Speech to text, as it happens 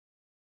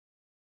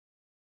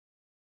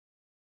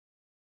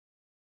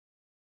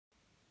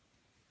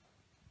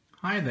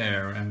Hi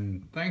there,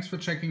 and thanks for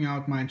checking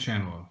out my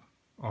channel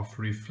of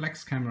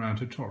reflex camera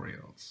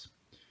tutorials.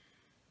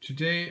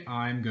 Today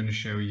I'm going to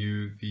show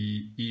you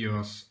the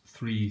EOS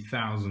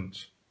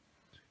 3000,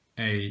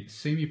 a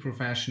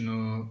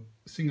semi-professional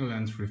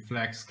single-lens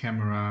reflex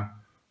camera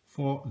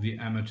for the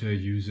amateur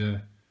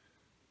user,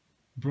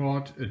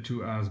 brought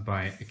to us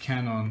by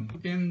Canon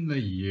in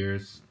the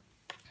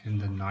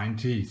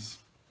 90s.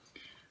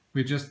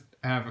 We just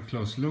have a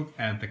close look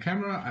at the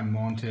camera. I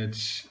mounted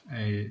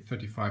a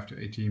 35 to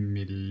 80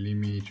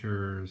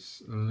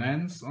 millimeters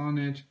lens on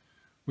it,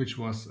 which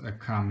was a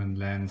common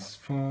lens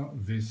for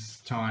this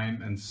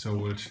time, and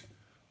sold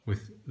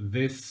with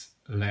this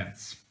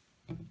lens.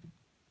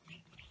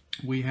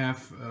 We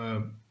have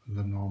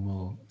the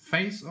normal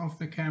face of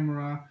the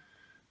camera.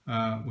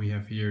 We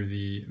have here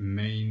the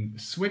main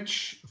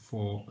switch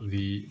for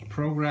the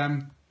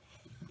program.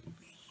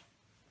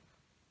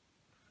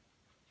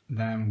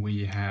 Then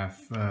we have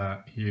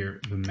here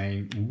the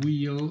main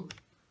wheel,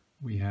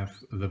 we have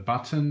the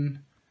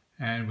button,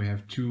 and we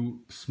have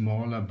two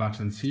smaller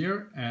buttons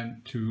here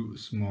and two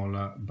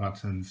smaller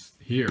buttons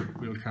here.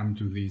 We'll come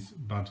to these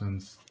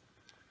buttons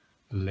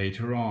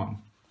later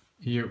on.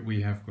 Here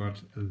we have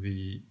got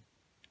the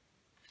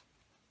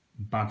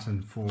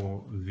button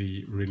for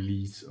the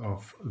release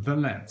of the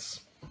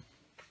lens.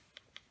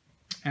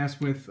 As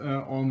with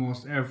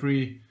almost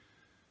every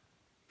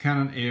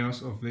Canon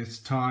EOS of this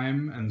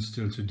time and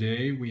still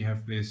today, we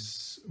have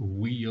this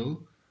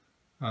wheel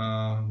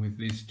with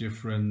these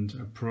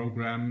different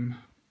program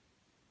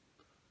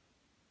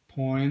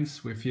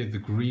points. With here the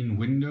green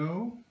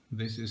window.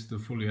 This is the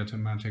fully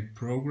automatic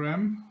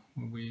program.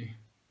 We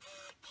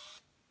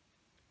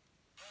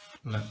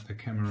let the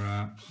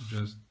camera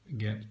just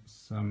get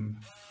some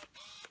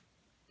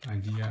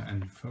idea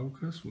and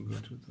focus. We'll go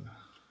to the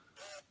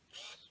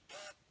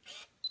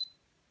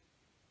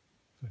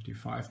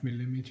 35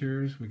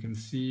 millimeters. We can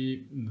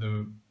see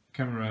the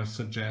camera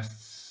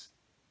suggests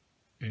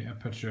an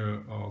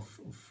aperture of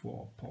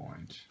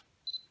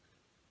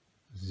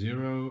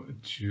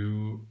 4.0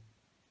 to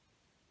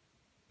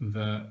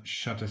the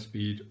shutter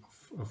speed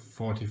of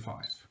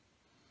 45.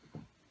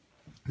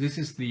 This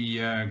is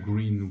the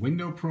green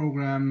window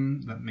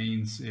program. That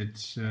means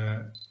it's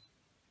the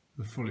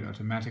fully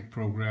automatic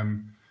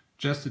program,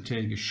 just to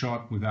take a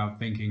shot without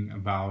thinking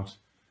about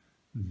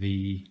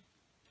the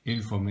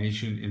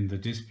information in the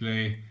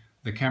display.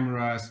 The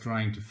camera is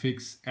trying to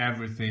fix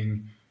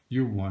everything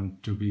you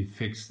want to be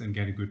fixed and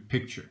get a good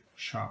picture,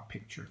 sharp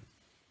picture.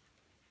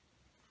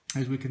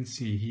 As we can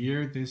see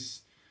here,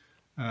 this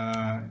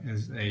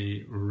is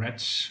a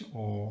red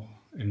or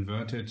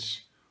inverted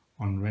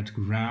on red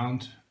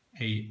ground,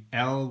 a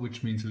L,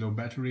 which means low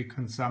battery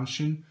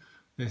consumption.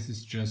 This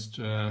is just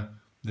the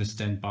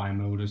standby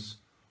modus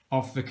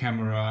of the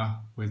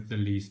camera with the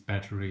least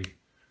battery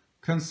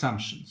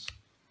consumptions.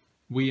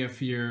 We have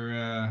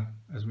here,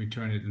 as we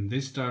turn it in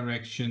this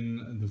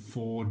direction, the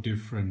 4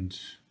 different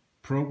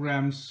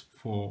programs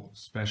for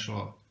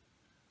special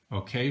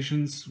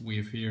occasions. We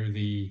have here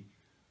the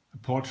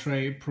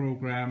portrait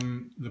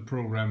program, the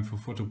program for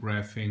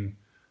photographing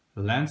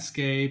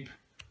landscape,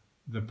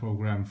 the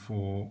program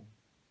for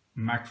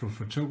macro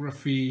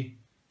photography,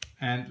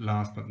 and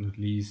last but not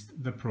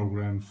least, the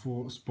program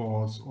for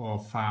sports or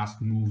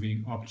fast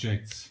moving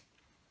objects.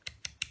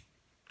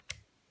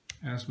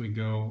 As we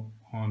go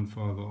on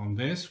further on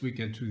this, we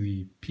get to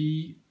the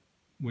P,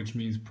 which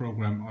means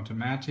program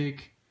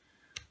automatic.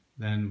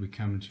 Then we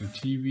come to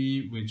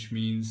TV, which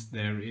means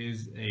there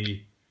is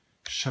a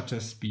shutter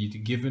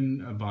speed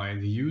given by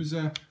the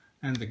user,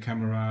 and the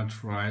camera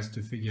tries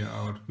to figure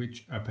out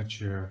which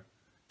aperture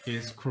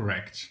is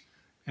correct.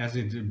 As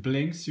it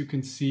blinks, you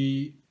can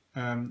see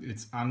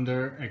it's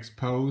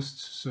underexposed,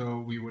 so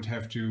we would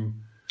have to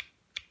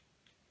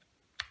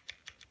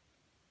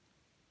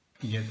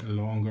get a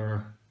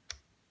longer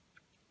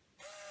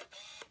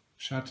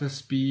shutter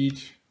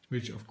speed,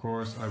 which of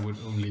course I would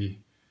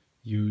only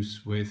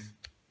use with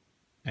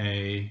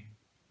a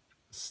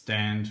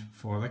stand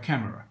for the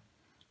camera.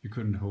 You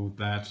couldn't hold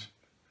that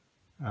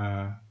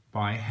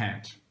by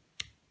hand.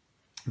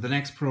 The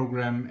next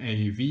program,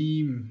 AV,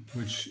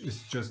 which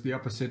is just the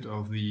opposite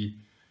of the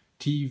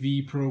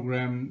TV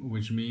program,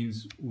 which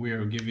means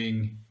we're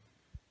giving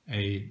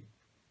a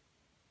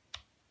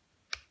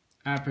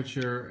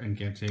aperture and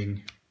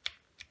getting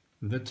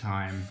the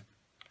time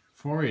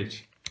for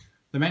it.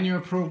 The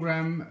manual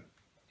program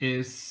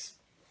is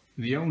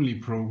the only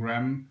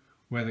program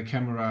where the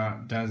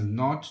camera does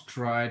not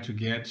try to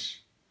get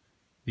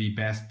the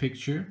best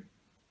picture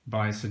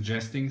by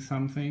suggesting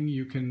something.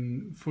 You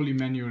can fully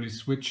manually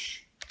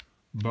switch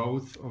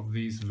both of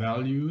these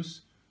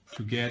values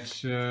to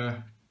get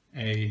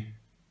a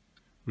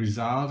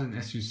result, and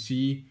as you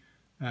see,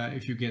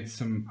 if you get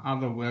some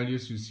other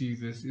values, you see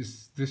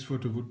this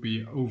photo would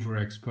be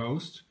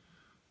overexposed.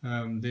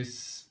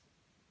 This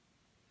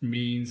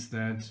means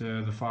that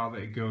the farther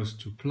it goes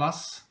to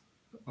plus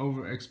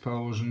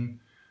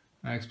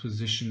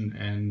overexposition,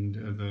 and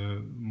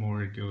the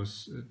more it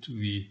goes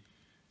to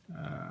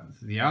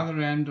the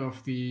other end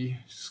of the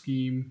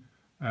scheme,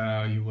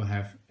 you will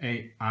have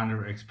a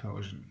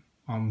underexposure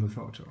on the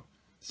photo.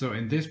 So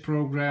in this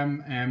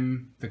program,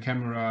 the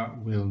camera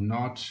will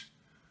not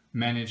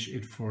manage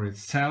it for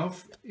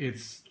itself.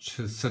 It's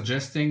just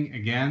suggesting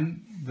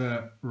again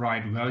the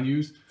right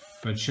values,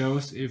 but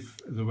shows if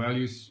the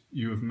values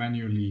you have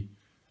manually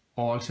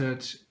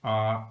altered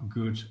are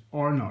good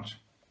or not.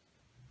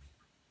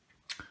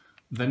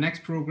 The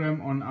next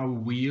program on our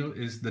wheel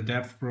is the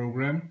depth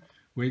program,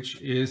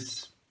 which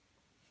is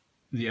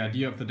the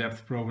idea of the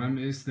depth program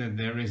is that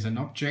there is an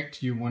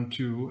object you want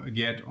to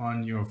get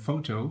on your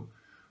photo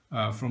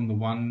from the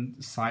one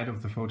side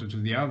of the photo to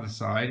the other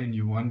side, and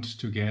you want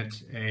to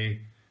get a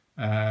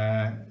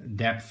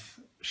depth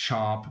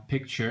sharp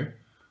picture.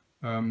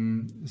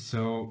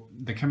 So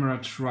the camera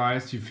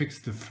tries to fix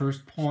the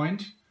first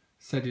point,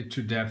 set it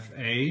to depth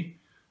A,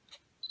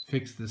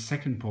 fix the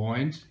second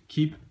point,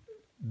 keep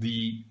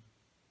the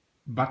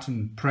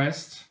button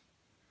pressed,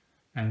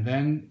 and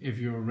then if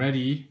you're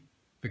ready,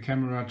 the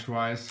camera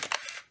tries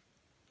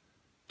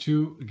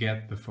to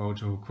get the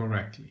photo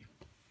correctly.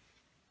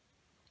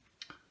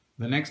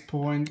 The next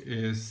point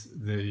is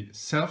the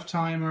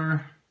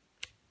self-timer.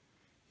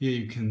 Here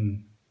you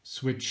can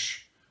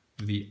switch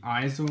the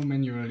ISO,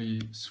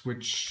 manually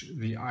switch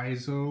the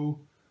ISO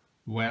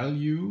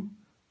value,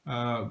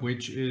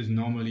 which is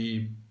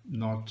normally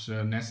not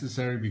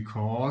necessary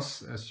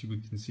because, as you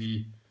can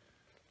see,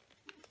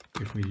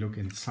 if we look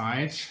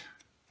inside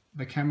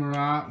the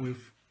camera,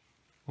 we've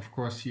of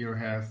course here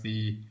have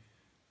the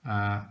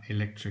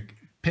electric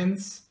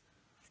pins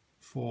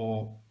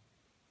for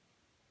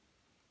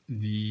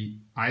the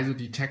ISO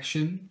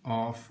detection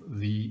of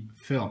the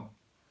film.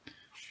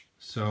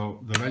 So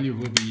the value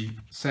will be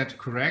set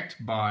correct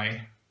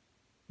by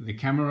the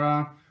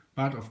camera,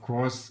 but of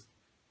course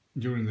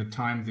during the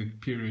time, the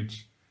period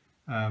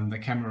the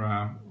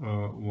camera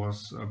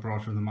was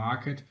brought to the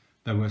market,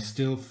 there were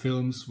still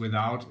films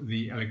without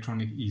the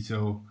electronic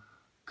ISO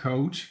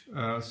code,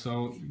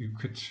 so you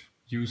could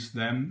use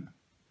them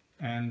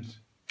and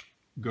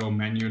go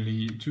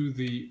manually to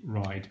the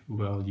right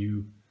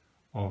value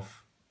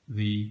of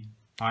the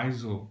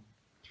ISO.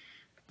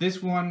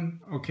 This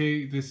one,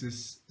 okay, this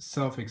is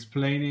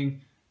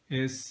self-explaining,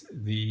 is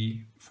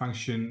the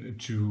function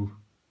to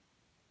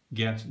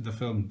get the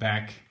film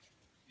back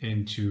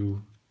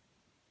into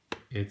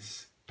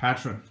its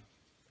pattern.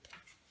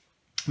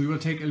 We will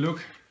take a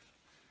look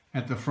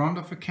at the front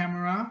of the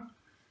camera.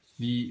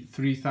 The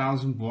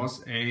 3000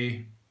 was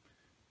a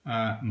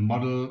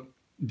model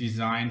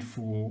designed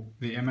for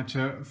the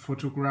amateur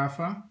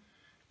photographer.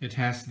 It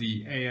has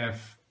the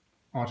AF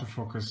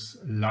autofocus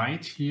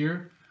light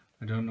here.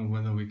 I don't know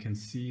whether we can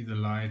see the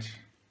light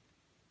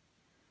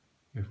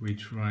if we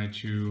try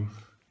to,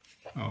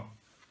 oh,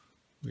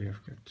 we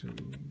have got to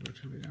go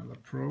to the other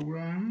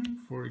program,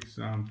 for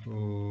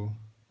example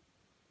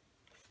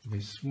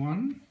this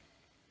one,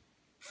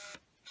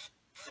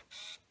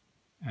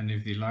 and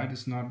if the light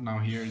is not, now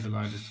here the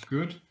light is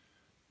good,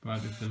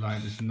 but if the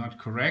light is not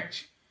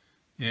correct,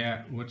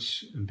 it would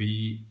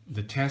be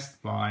the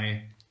test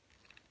by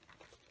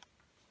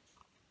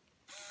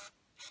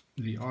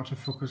the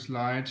autofocus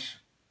light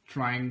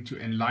trying to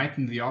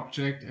enlighten the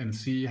object and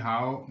see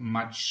how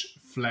much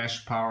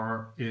flash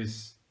power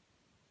is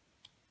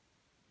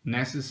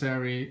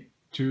necessary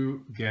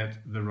to get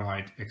the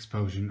right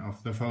exposure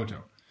of the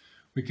photo.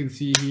 We can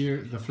see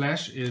here the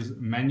flash is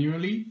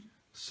manually,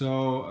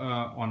 so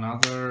on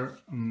other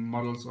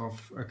models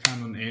of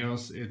Canon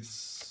EOS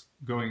it's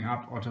going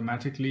up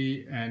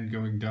automatically and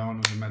going down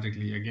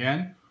automatically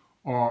again,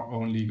 or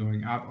only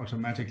going up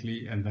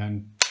automatically and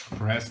then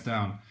press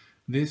down.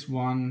 This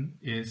one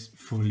is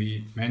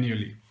fully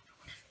manually.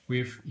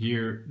 We've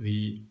here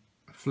the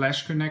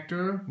flash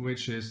connector,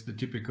 which is the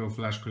typical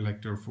flash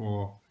connector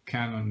for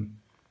Canon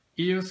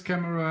EOS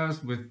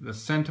cameras, with the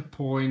center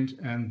point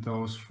and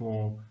those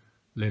 4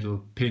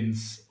 little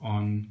pins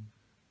on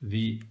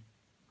the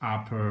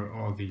upper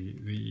or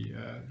the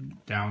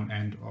down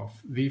end of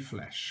the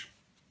flash.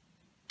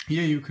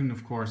 Here you can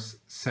of course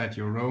set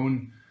your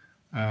own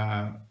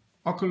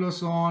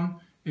oculus on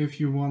if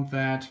you want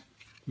that.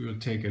 We will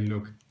take a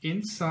look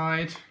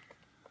inside.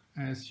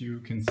 As you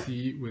can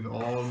see, with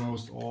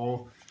almost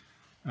all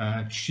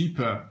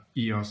cheaper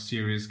EOS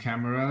series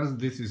cameras,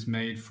 this is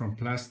made from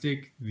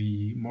plastic.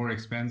 The more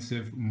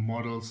expensive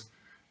models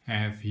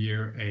have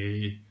here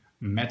a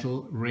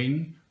metal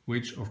ring,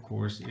 which of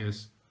course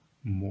is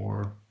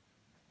more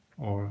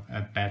or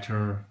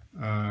better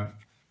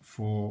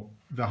for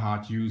the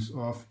hard use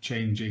of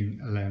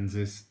changing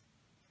lenses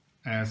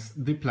as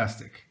the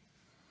plastic.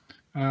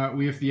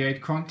 We have the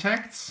 8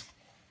 contacts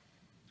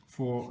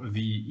for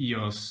the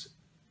EOS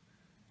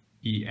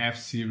EF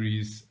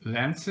series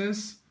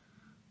lenses.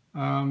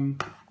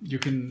 You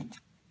can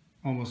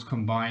almost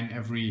combine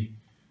every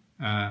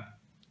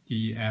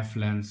EF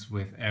lens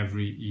with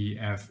every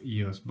EF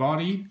EOS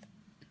body.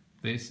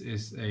 This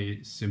is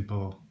a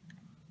simple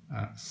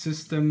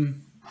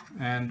system,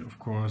 and of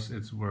course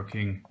it's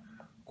working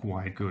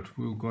quite good.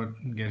 We'll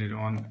get it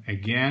on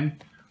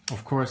again.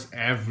 Of course,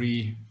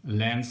 every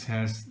lens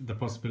has the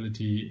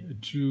possibility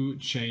to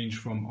change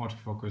from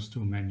autofocus to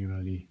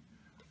manually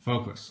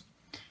focus.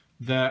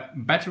 The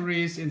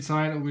batteries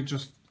inside, we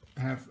just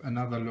have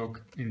another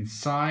look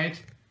inside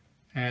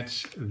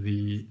at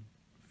the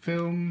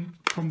film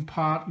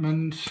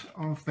compartment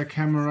of the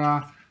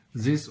camera.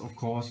 This, of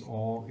course,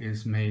 all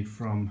is made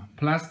from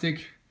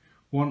plastic.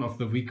 One of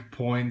the weak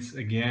points,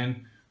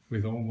 again,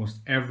 with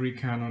almost every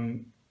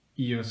Canon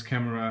EOS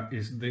camera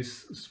is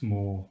this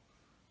small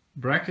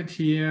bracket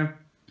here.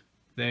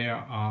 There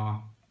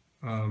are,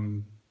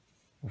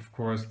 of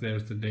course,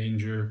 there's the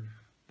danger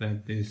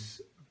that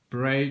this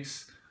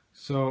breaks,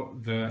 so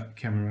the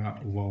camera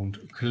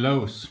won't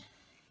close.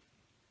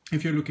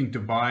 If you're looking to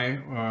buy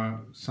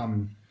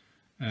some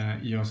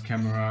EOS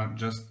camera,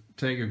 just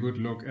take a good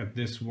look at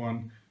this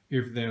one.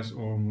 If there's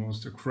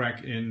almost a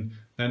crack in,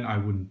 then I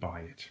wouldn't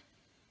buy it.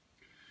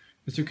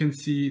 As you can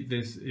see,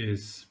 this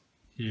is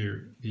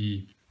here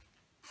the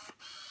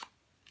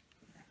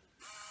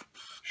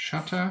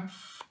shutter.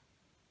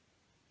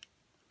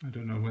 I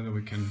don't know whether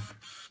we can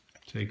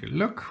take a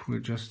look.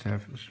 We'll just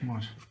have a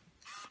smart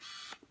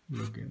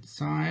look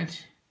inside.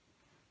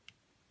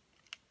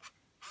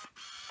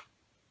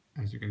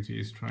 As you can see,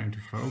 it's trying to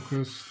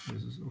focus.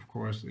 This is, of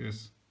course,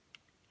 is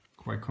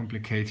quite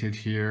complicated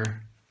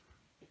here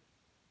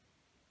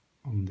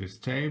on this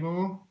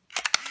table.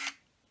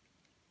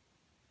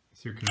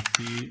 As you can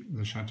see,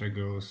 the shutter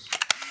goes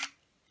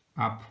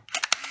up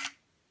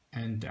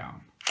and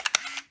down.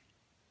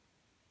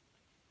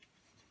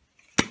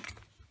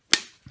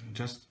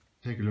 Just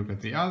take a look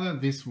at the other.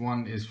 This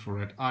one is for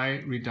red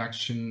eye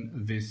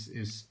reduction. This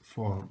is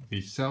for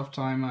the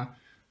self-timer.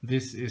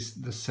 This is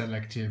the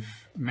selective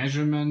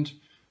measurement.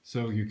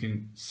 So you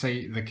can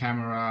say the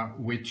camera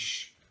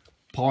which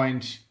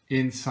point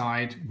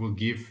inside will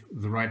give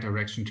the right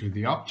direction to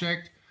the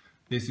object.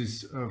 This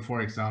is,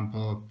 for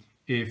example,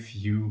 if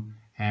you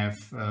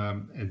have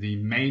the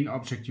main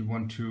object you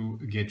want to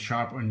get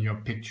sharp on your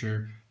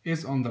picture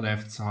is on the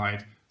left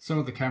side.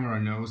 So the camera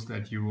knows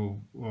that you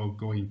are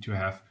going to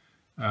have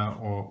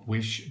or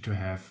wish to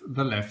have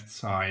the left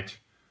side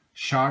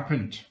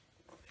sharpened.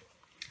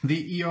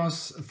 The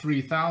EOS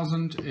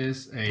 3000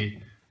 is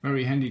a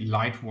very handy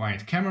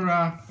lightweight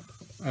camera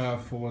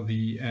for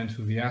the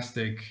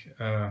enthusiastic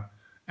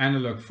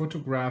analog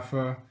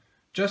photographer.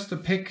 Just a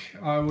pick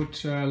I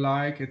would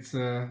like. It's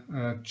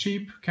a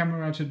cheap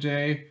camera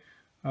today,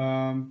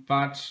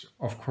 but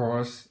of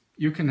course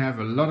you can have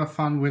a lot of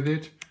fun with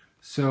it.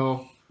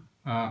 So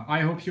I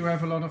hope you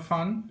have a lot of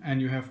fun,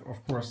 and you have,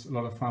 of course, a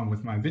lot of fun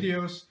with my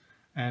videos.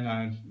 And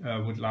I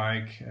would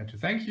like to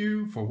thank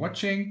you for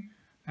watching,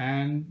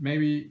 and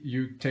maybe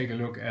you take a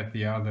look at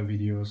the other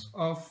videos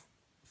of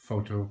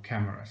photo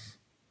cameras.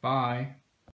 Bye!